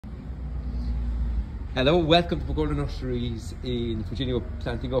Hello, welcome to Pergola Nurseries in Virginia. We're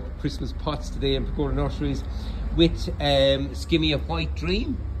planting up Christmas pots today in Pergola Nurseries with Skimmia White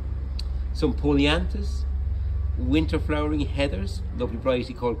Dream, some Polyanthus, winter flowering heathers, lovely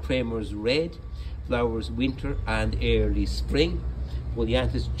variety called Kramers Red, flowers winter and early spring.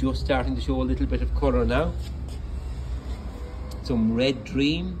 Polyanthus just starting to show a little bit of colour now. Some Red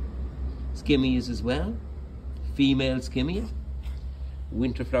Dream, Skimmias as well, female Skimmia,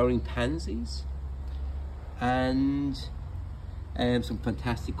 winter flowering pansies, and some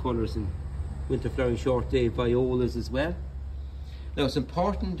fantastic colours in winter flowering short day Violas as well. Now it's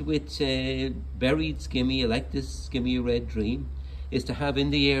important with buried Skimmia like this Skimmia Red Dream is to have in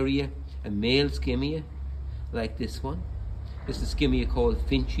the area a male Skimmia like this one. This is a Skimmia called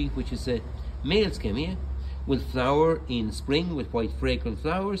Finchy, which is a male Skimmia, will flower in spring with white fragrant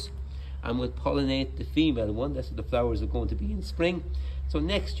flowers and will pollinate the female one. That's what the flowers are going to be in spring. So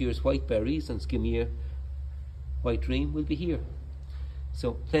next year's white berries and Skimmia White Dream will be here.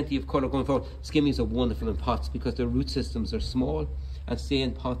 So plenty of colour going forward. Skimmias are wonderful in pots because their root systems are small and stay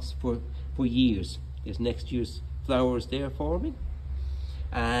in pots for years. There's next year's flowers there forming.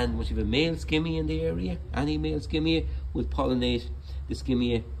 And once you have a male Skimmia in the area, any male Skimmia will pollinate the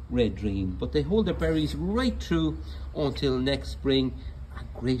Skimmia Red Dream. But they hold their berries right through until next spring.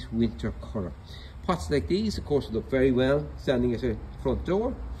 A great winter colour. Pots like these, of course, look very well standing at a front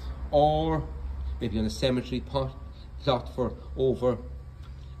door, or maybe on a cemetery plot for over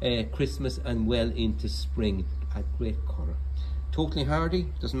Christmas and well into spring. A great colour. Totally hardy,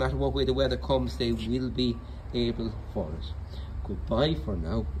 doesn't matter what way the weather comes, they will be able for it. Goodbye for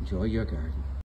now, enjoy your garden.